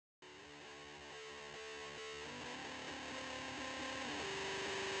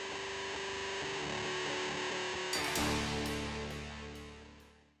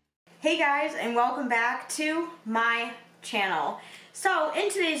Hey guys, and welcome back to my channel. So in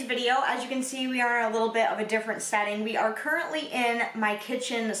today's video, as you can see, we are in a little bit of a different setting. We are currently in my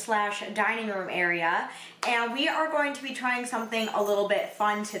kitchen slash dining room area, and we are going to be trying something a little bit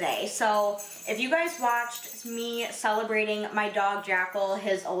fun today. So if you guys watched me celebrating my dog Jackyl,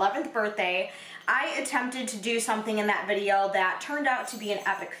 his 11th birthday, I attempted to do something in that video that turned out to be an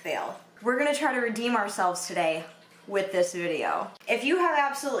epic fail. We're gonna try to redeem ourselves today with this video. If you have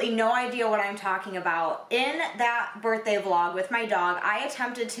absolutely no idea what I'm talking about, in that birthday vlog with my dog, I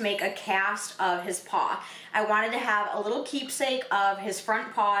attempted to make a cast of his paw. I wanted to have a little keepsake of his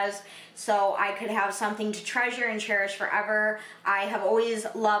front paws so I could have something to treasure and cherish forever. I have always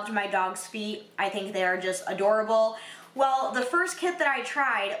loved my dog's feet. I think they are just adorable. Well, the first kit that I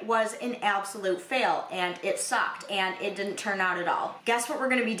tried was an absolute fail, and it sucked, and it didn't turn out at all. Guess what we're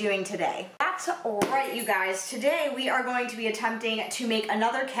gonna be doing today? That's right, you guys. Today we are going to be attempting to make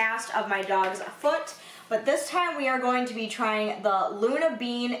another cast of my dog's foot, but this time we are going to be trying the Luna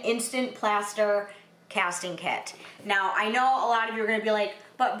Bean Instant Plaster Casting Kit. Now, I know a lot of you are gonna be like,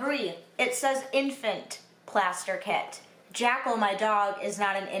 but Bree, it says infant plaster kit. Jackyl, my dog, is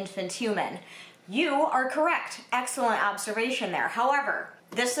not an infant human. You are correct. Excellent observation there. However,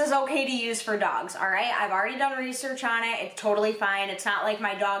 this is okay to use for dogs, all right? I've already done research on it. It's totally fine. It's not like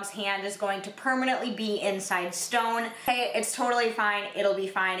my dog's hand is going to permanently be inside stone. Hey, it's totally fine. It'll be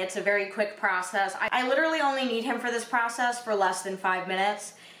fine. It's a very quick process. I literally only need him for this process for less than 5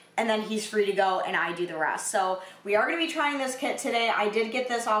 minutes, and then he's free to go and I do the rest. So we are gonna be trying this kit today. I did get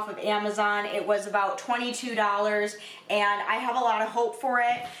this off of Amazon. It was about $22 and I have a lot of hope for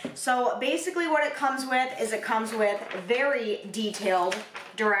it. So basically what it comes with is it comes with very detailed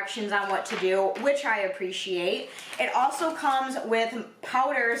directions on what to do, which I appreciate. It also comes with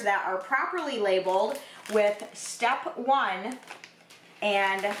powders that are properly labeled with step 1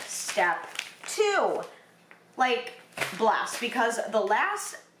 and step 2. Like, bless, because the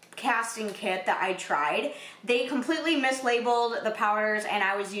last casting kit that I tried, they completely mislabeled the powders and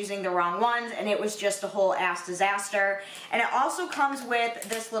I was using the wrong ones and it was just a whole ass disaster. And it also comes with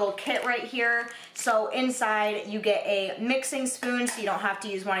this little kit right here. So inside you get a mixing spoon so you don't have to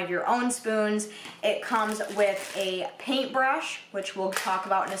use one of your own spoons. It comes with a paintbrush, which we'll talk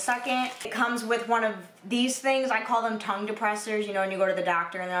about in a second. It comes with one of these things. I call them tongue depressors, you know, when you go to the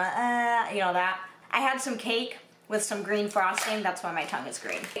doctor and they're like, you know that. I had some cake with some green frosting, that's why my tongue is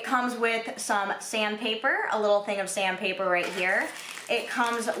green. It comes with some sandpaper, a little thing of sandpaper right here. It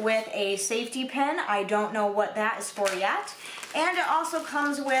comes with a safety pin, I don't know what that is for yet. And it also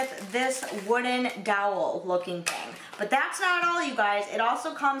comes with this wooden dowel looking thing. But that's not all, you guys. It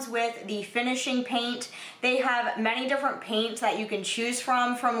also comes with the finishing paint. They have many different paints that you can choose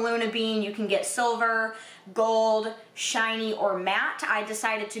from Luna Bean. You can get silver, gold, shiny, or matte. I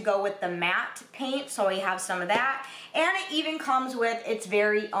decided to go with the matte paint, so we have some of that. And it even comes with its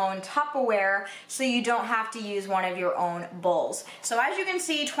very own Tupperware, so you don't have to use one of your own bowls. So as you can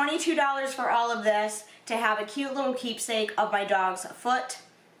see, $22 for all of this to have a cute little keepsake of my dog's foot.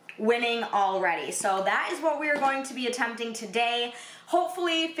 Winning already. So that is what we are going to be attempting today.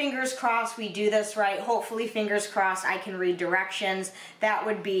 Hopefully, fingers crossed, we do this right. Hopefully, fingers crossed, I can read directions. That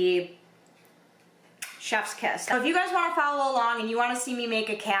would be chef's kiss. So if you guys want to follow along and you want to see me make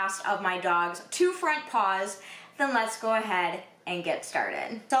a cast of my dog's 2 front paws, then let's go ahead and get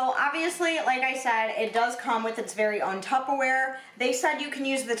started. So obviously, like I said, it does come with its very own Tupperware. They said you can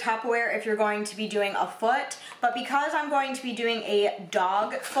use the Tupperware if you're going to be doing a foot, but because I'm going to be doing a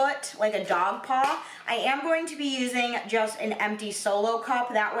dog foot, like a dog paw, I am going to be using just an empty solo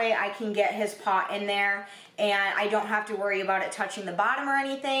cup. That way I can get his paw in there and I don't have to worry about it touching the bottom or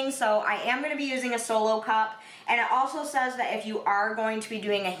anything. So I am going to be using a solo cup. And it also says that if you are going to be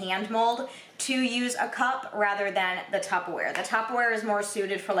doing a hand mold, to use a cup rather than the Tupperware. The Tupperware is more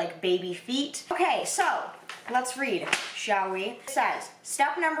suited for like baby feet. Okay, so let's read, shall we? It says,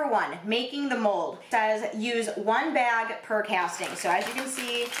 step number 1, making the mold. It says use 1 bag per casting. So as you can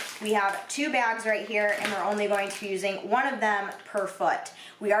see, we have 2 bags right here and we're only going to be using 1 of them per foot.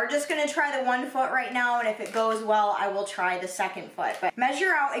 We are just gonna try the 1 foot right now, and if it goes well, I will try the 2nd foot. But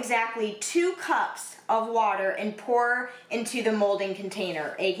measure out exactly 2 cups of water and pour into the molding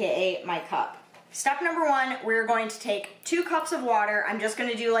container, aka my cup. Step number 1, we're going to take 2 cups of water. I'm just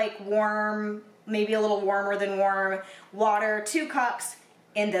gonna do like warm, maybe a little warmer than warm water, 2 cups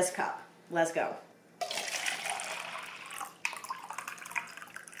in this cup. Let's go.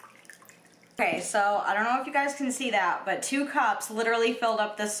 Okay, so I don't know if you guys can see that, but 2 cups literally filled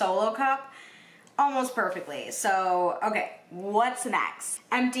up this solo cup almost perfectly. So, okay, what's next?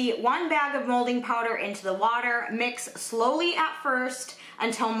 Empty 1 bag of molding powder into the water. Mix slowly at first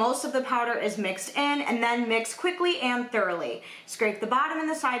until most of the powder is mixed in, and then mix quickly and thoroughly. Scrape the bottom and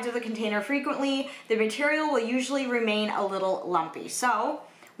the sides of the container frequently. The material will usually remain a little lumpy. So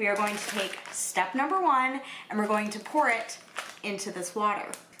we are going to take step number 1 and we're going to pour it into this water.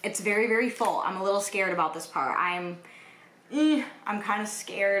 It's very, very full. I'm a little scared about this part. I'm kind of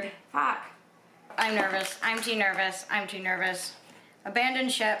scared. Fuck. I'm nervous. I'm too nervous. I'm too nervous. Abandon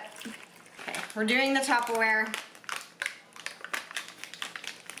ship. Okay, we're doing the Tupperware.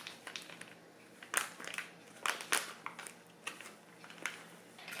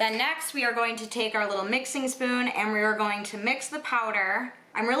 Then next we are going to take our little mixing spoon and we are going to mix the powder.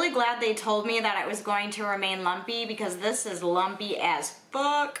 I'm really glad they told me that it was going to remain lumpy because this is lumpy as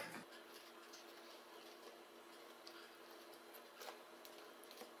fuck.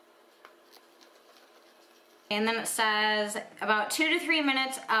 And then it says about 2 to 3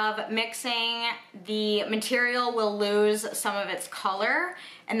 minutes of mixing, the material will lose some of its color,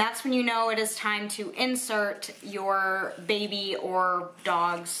 and that's when you know it is time to insert your baby or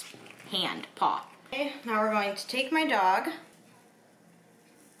dog's hand, paw. Okay, now we're going to take my dog.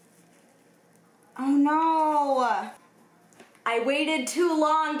 Oh no! I waited too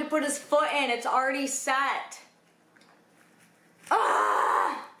long to put his foot in, it's already set.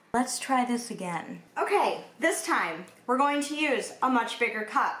 Ah! Let's try this again. Okay, this time we're going to use a much bigger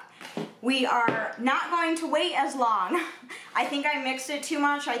cup. We are not going to wait as long. I think I mixed it too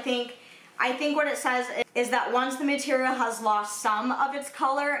much. I think what it says is that once the material has lost some of its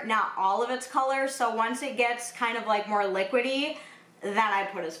color, not all of its color, so once it gets kind of like more liquidy, then I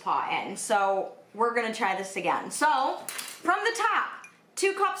put his paw in. So we're gonna try this again. So from the top,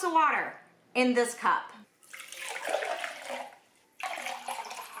 2 cups of water in this cup.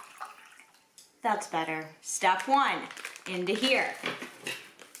 That's better. Step 1, into here.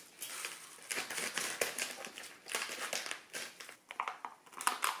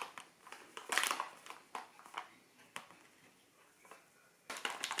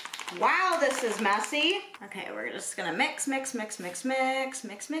 Wow, this is messy. Okay, we're just gonna mix, mix, mix, mix, mix,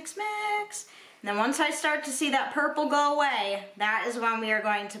 mix, mix, mix. And then once I start to see that purple go away, that is when we are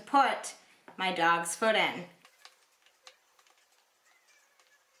going to put my dog's foot in.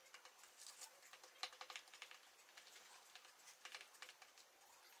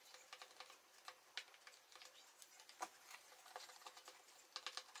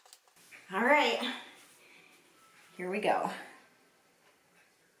 All right, here we go.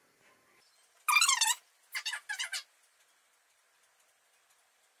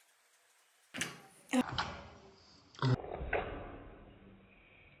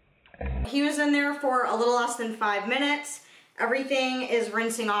 He was in there for a little less than 5 minutes. Everything is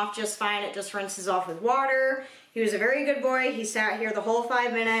rinsing off just fine. It just rinses off with water. He was a very good boy. He sat here the whole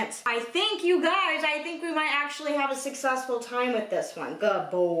 5 minutes. I think, you guys, we might actually have a successful time with this one. Good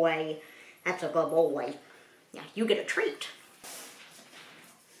boy. That's a good boy. Yeah, you get a treat.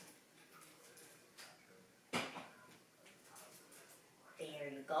 There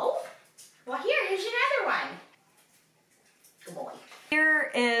you go. Well, here's another one. Good boy.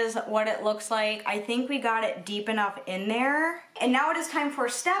 Here is what it looks like. I think we got it deep enough in there. And now it is time for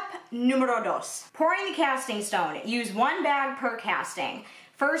step numero dos. Pouring the casting stone. Use 1 bag per casting.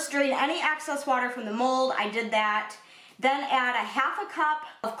 First, drain any excess water from the mold. I did that. Then add a ½ cup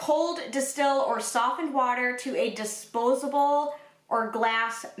of cold, distilled, or softened water to a disposable or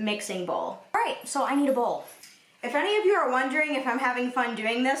glass mixing bowl. All right, so I need a bowl. If any of you are wondering if I'm having fun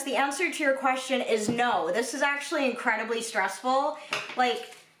doing this, the answer to your question is no. This is actually incredibly stressful.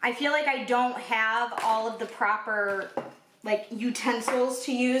 Like, I feel like I don't have all of the proper, like, utensils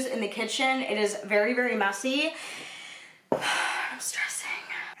to use in the kitchen. It is very, very messy. I'm stressing.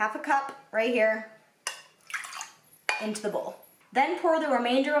 ½ cup right here into the bowl. Then pour the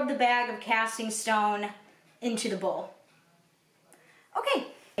remainder of the bag of casting stone into the bowl. Okay.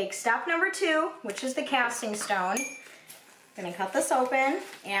 Take step number 2, which is the casting stone. I'm gonna cut this open,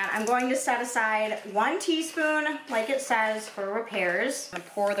 and I'm going to set aside 1 teaspoon, like it says, for repairs. I'm gonna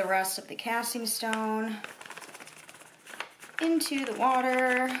pour the rest of the casting stone into the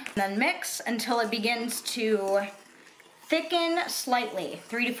water, and then mix until it begins to thicken slightly,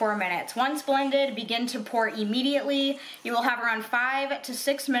 3 to 4 minutes. Once blended, begin to pour immediately. You will have around 5 to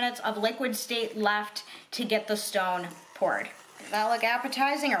 6 minutes of liquid state left to get the stone poured. Does that look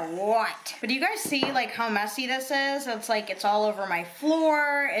appetizing or what? But do you guys see like how messy this is? It's like it's all over my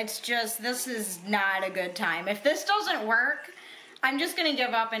floor. It's just, this is not a good time. If this doesn't work, I'm just gonna give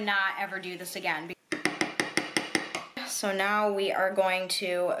up and not ever do this again. So now we are going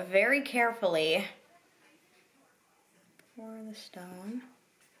to very carefully pour the stone.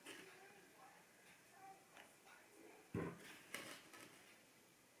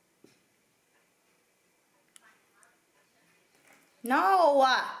 No!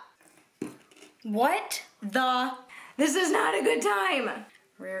 What the? This is not a good time.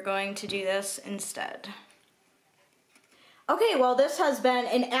 We're going to do this instead. Okay, well this has been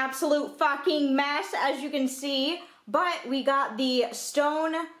an absolute fucking mess, as you can see, but we got the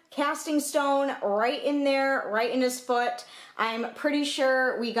stone, casting stone right in there, right in his foot. I'm pretty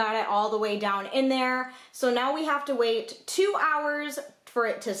sure we got it all the way down in there. So now we have to wait 2 hours for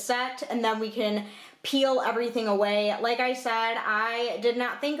it to set, and then we can peel everything away. Like I said, I did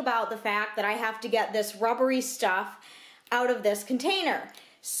not think about the fact that I have to get this rubbery stuff out of this container.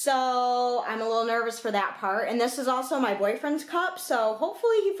 So I'm a little nervous for that part. And this is also my boyfriend's cup, so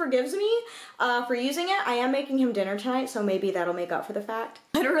hopefully he forgives me for using it. I am making him dinner tonight, so maybe that'll make up for the fact.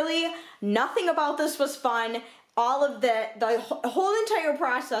 Literally, nothing about this was fun. All of the whole entire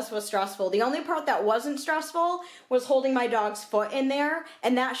process was stressful. The only part that wasn't stressful was holding my dog's foot in there,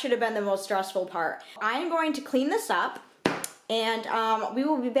 and that should have been the most stressful part. I am going to clean this up, and we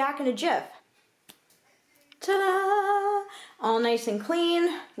will be back in a jiff. Ta-da! All nice and clean.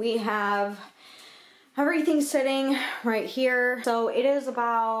 We have everything sitting right here. So it is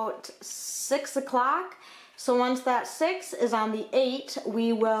about 6 o'clock. So once that 6 is on the 8,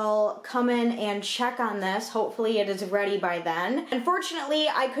 we will come in and check on this. Hopefully it is ready by then. Unfortunately,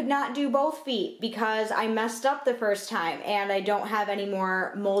 I could not do both feet because I messed up the first time and I don't have any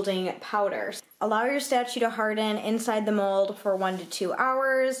more molding powder. Allow your statue to harden inside the mold for 1 to 2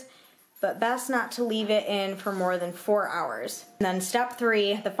 hours, but best not to leave it in for more than 4 hours. And then step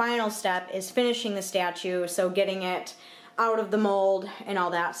 3, the final step, is finishing the statue, so getting it out of the mold and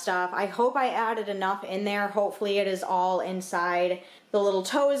all that stuff. I hope I added enough in there. Hopefully it is all inside the little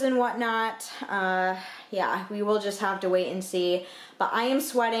toes and whatnot. Yeah, we will just have to wait and see. But I am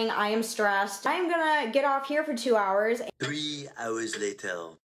sweating, I am stressed. I'm gonna get off here for 2 hours. 3 hours later.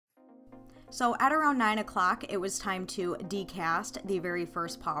 So at around 9 o'clock, it was time to decast the very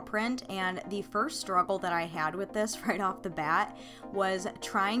first paw print, and the first struggle that I had with this right off the bat was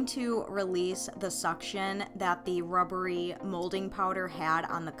trying to release the suction that the rubbery molding powder had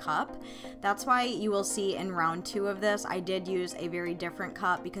on the cup. That's why you will see in round 2 of this, I did use a very different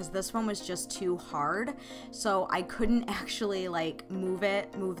cup because this one was just too hard, so I couldn't actually like move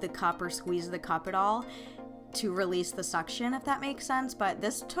the cup or squeeze the cup at all to release the suction, if that makes sense. But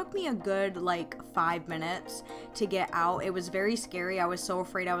this took me a good like 5 minutes to get out. It was very scary. I was so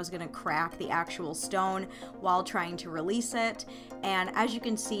afraid I was gonna crack the actual stone while trying to release it. And as you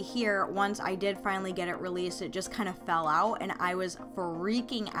can see here, once I did finally get it released, it just kind of fell out and I was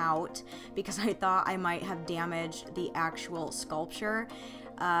freaking out because I thought I might have damaged the actual sculpture.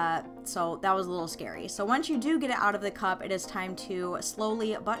 So that was a little scary. So once you do get it out of the cup, it is time to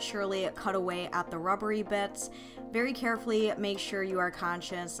slowly but surely cut away at the rubbery bits. Very carefully make sure you are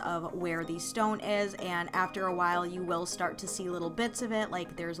conscious of where the stone is, and after a while you will start to see little bits of it,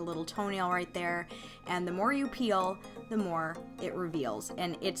 like there's a little toenail right there, and the more you peel, the more it reveals.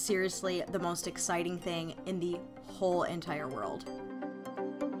 And it's seriously the most exciting thing in the whole entire world.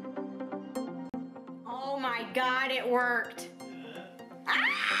 Oh my God, it worked!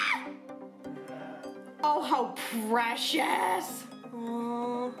 Ah! Oh, how precious!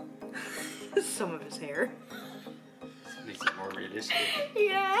 Oh, some of his hair. This makes it more realistic.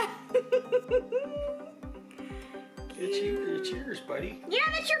 Yeah. It's yours, buddy. Yeah,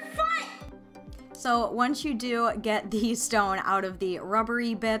 that's your foot! So once you do get the stone out of the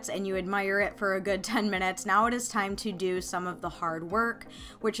rubbery bits and you admire it for a good 10 minutes, now it is time to do some of the hard work,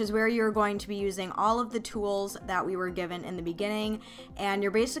 which is where you're going to be using all of the tools that we were given in the beginning, and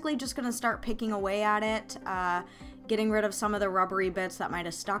you're basically just going to start picking away at it, getting rid of some of the rubbery bits that might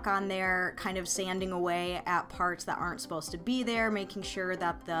have stuck on there, kind of sanding away at parts that aren't supposed to be there, making sure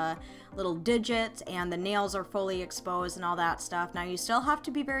that the little digits and the nails are fully exposed and all that stuff. Now you still have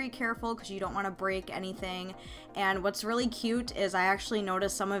to be very careful because you don't want to break anything. And what's really cute is I actually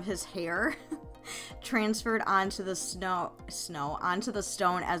noticed some of his hair transferred onto the onto the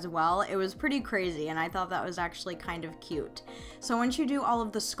stone as well. It was pretty crazy, and I thought that was actually kind of cute. So once you do all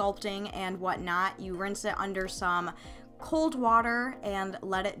of the sculpting and whatnot, you rinse it under some cold water and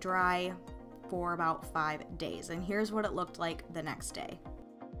let it dry for about 5 days. And here's what it looked like the next day.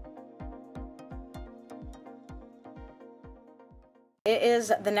 It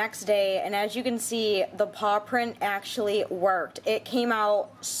is the next day, and as you can see, the paw print actually worked. It came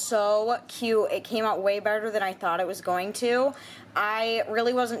out so cute. It came out way better than I thought it was going to. I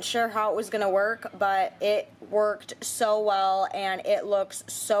really wasn't sure how it was gonna work, but it worked so well and it looks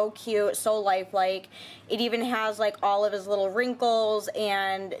so cute, so lifelike. It even has like all of his little wrinkles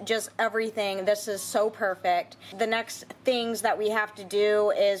and just everything. This is so perfect. The next things that we have to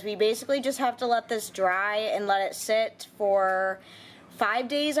do is we basically just have to let this dry and let it sit for 5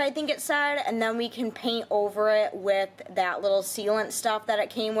 days, I think it said, and then we can paint over it with that little sealant stuff that it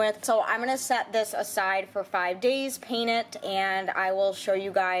came with. So I'm gonna set this aside for 5 days, paint it, and I will show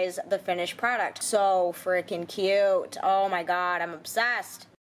you guys the finished product. So freaking cute. Oh my god, I'm obsessed.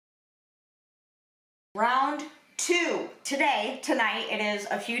 Round 2. Tonight, it is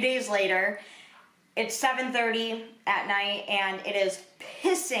a few days later. It's 7:30 at night and it is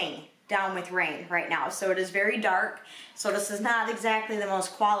pissing down with rain right now, so it is very dark, so this is not exactly the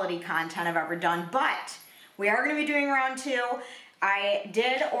most quality content I've ever done, but we are going to be doing round 2. I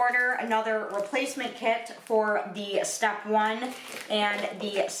did order another replacement kit for the step 1 and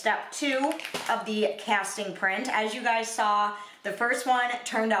the step 2 of the casting print. As you guys saw, the first one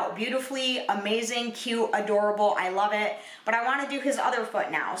turned out beautifully, amazing, cute, adorable, I love it, but I want to do his other foot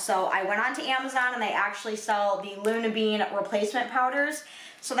now, so I went onto Amazon and they actually sell the Luna Bean replacement powders.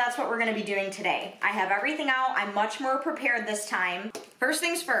 So that's what we're gonna be doing today. I have everything out. I'm much more prepared this time. First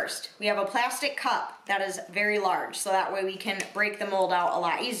things first, we have a plastic cup that is very large, so that way we can break the mold out a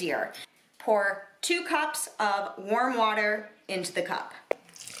lot easier. Pour 2 cups of warm water into the cup.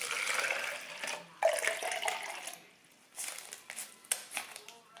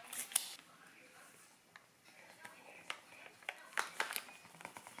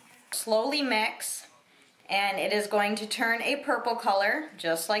 Slowly mix. And it is going to turn a purple color,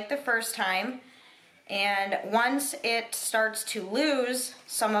 just like the first time. And once it starts to lose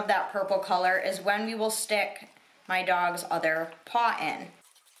some of that purple color is when we will stick my dog's other paw in.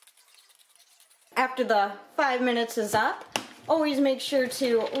 After the 5 minutes is up, always make sure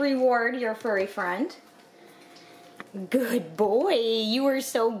to reward your furry friend. Good boy, you were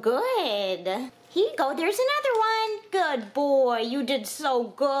so good. Here you go, there's another one. Good boy, you did so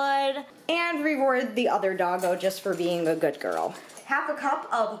good. And reward the other doggo just for being a good girl. Half a cup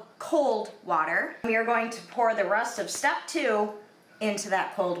of cold water. We are going to pour the rest of step 2 into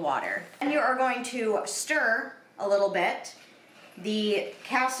that cold water. And you are going to stir a little bit the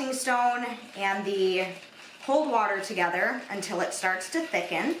casting stone and the cold water together until it starts to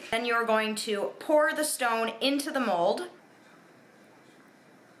thicken. Then you are going to pour the stone into the mold.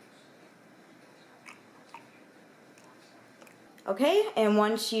 Okay, and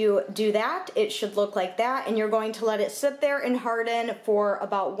once you do that, it should look like that, and you're going to let it sit there and harden for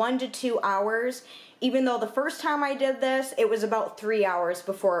about 1 to 2 hours, even though the first time I did this, it was about 3 hours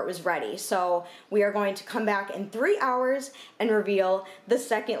before it was ready. So we are going to come back in 3 hours and reveal the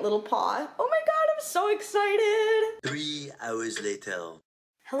second little paw. Oh my god, I'm so excited! 3 hours later.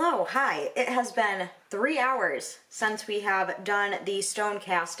 Hello, hi. It has been 3 hours since we have done the stone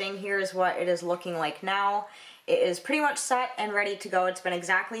casting. Here's what it is looking like now. It is pretty much set and ready to go. It's been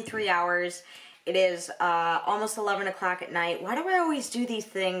exactly 3 hours. It is almost 11 o'clock at night. Why do I always do these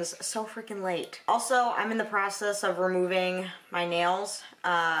things so freaking late? Also, I'm in the process of removing my nails.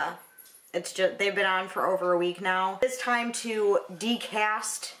 It's just, they've been on for over a week now. It's time to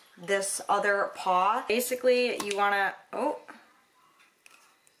decast this other paw. Basically, you wanna, oh,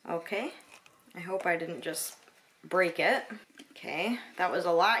 okay. I hope I didn't just break it. Okay, that was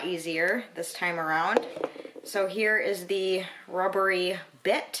a lot easier this time around. So here is the rubbery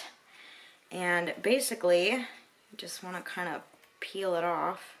bit, and basically you just want to kind of peel it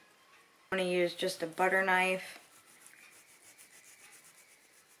off. I'm going to use just a butter knife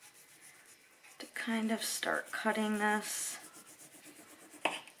to kind of start cutting this.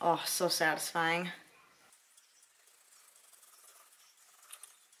 Oh, so satisfying.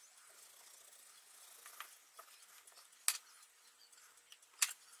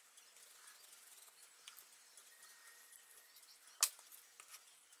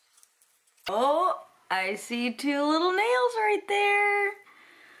 Oh, I see 2 little nails right there.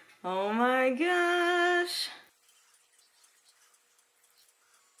 Oh my gosh.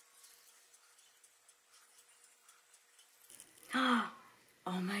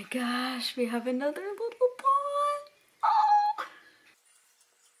 Oh my gosh, we have another little paw. Oh.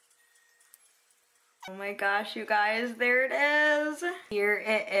 Oh my gosh, you guys, there it is. Here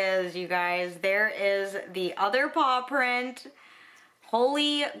it is, you guys. There is the other paw print.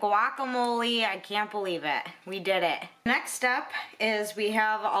 Holy guacamole, I can't believe it. We did it. Next step is we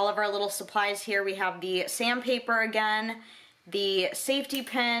have all of our little supplies here. We have the sandpaper again, the safety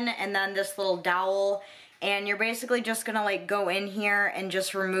pin, and then this little dowel. And you're basically just gonna like go in here and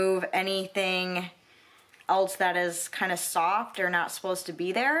just remove anything else that is kind of soft or not supposed to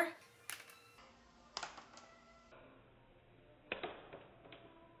be there.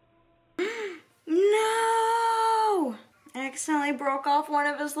 No! I accidentally broke off one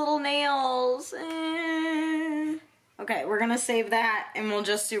of his little nails. Okay, we're gonna save that and we'll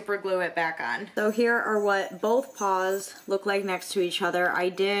just super glue it back on. So here are what both paws look like next to each other. I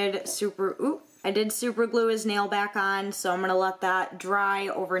did super glue his nail back on, so I'm gonna let that dry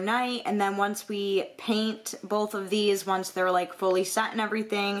overnight, and then once we paint both of these, once they're like fully set and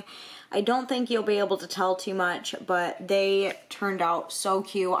everything, I don't think you'll be able to tell too much, but they turned out so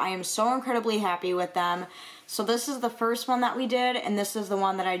cute. I am so incredibly happy with them. So this is the first one that we did, and this is the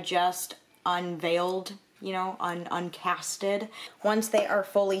one that I just unveiled, you know, uncasted. Once they are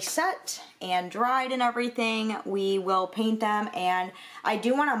fully set and dried and everything, we will paint them, and I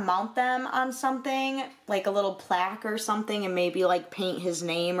do want to mount them on something, like a little plaque or something, and maybe like paint his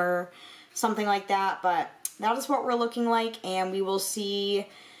name or something like that, but that is what we're looking like, and we will see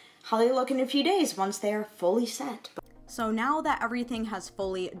how they look in a few days once they are fully set. So now that everything has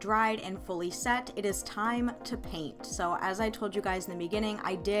fully dried and fully set, it is time to paint. So as I told you guys in the beginning,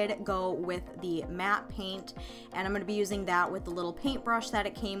 I did go with the matte paint, and I'm gonna be using that with the little paintbrush that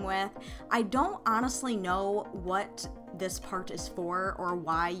it came with. I don't honestly know what this part is for or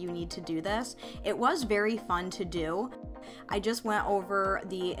why you need to do this. It was very fun to do. I just went over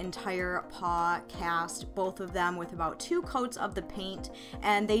the entire paw cast, both of them, with about 2 coats of the paint,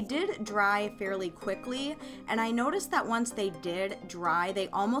 and they did dry fairly quickly, and I noticed that once they did dry, they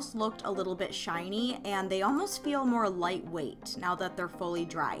almost looked a little bit shiny, and they almost feel more lightweight now that they're fully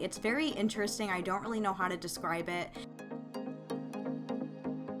dry. It's very interesting. I don't really know how to describe it.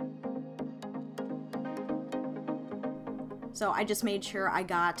 So I just made sure I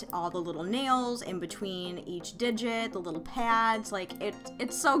got all the little nails in between each digit, the little pads, like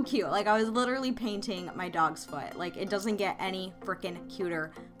it's so cute. Like I was literally painting my dog's foot. Like it doesn't get any freaking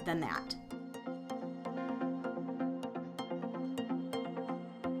cuter than that.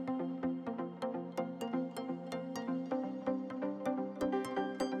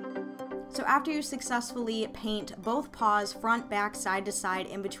 So after you successfully paint both paws, front, back, side to side,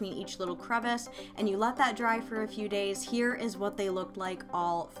 in between each little crevice, and you let that dry for a few days, here is what they looked like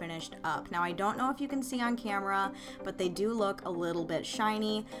all finished up. Now I don't know if you can see on camera, but they do look a little bit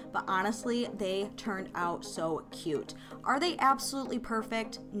shiny, but honestly, they turned out so cute. Are they absolutely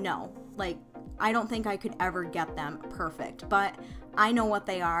perfect? No. Like, I don't think I could ever get them perfect, but I know what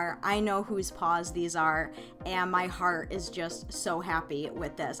they are, I know whose paws these are, and my heart is just so happy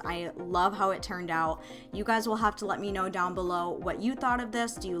with this. I love how it turned out. You guys will have to let me know down below what you thought of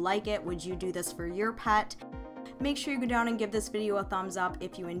this. Do you like it? Would you do this for your pet? Make sure you go down and give this video a thumbs up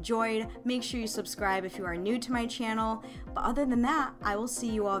if you enjoyed. Make sure you subscribe if you are new to my channel. But other than that, I will see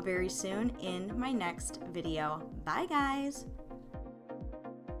you all very soon in my next video. Bye guys!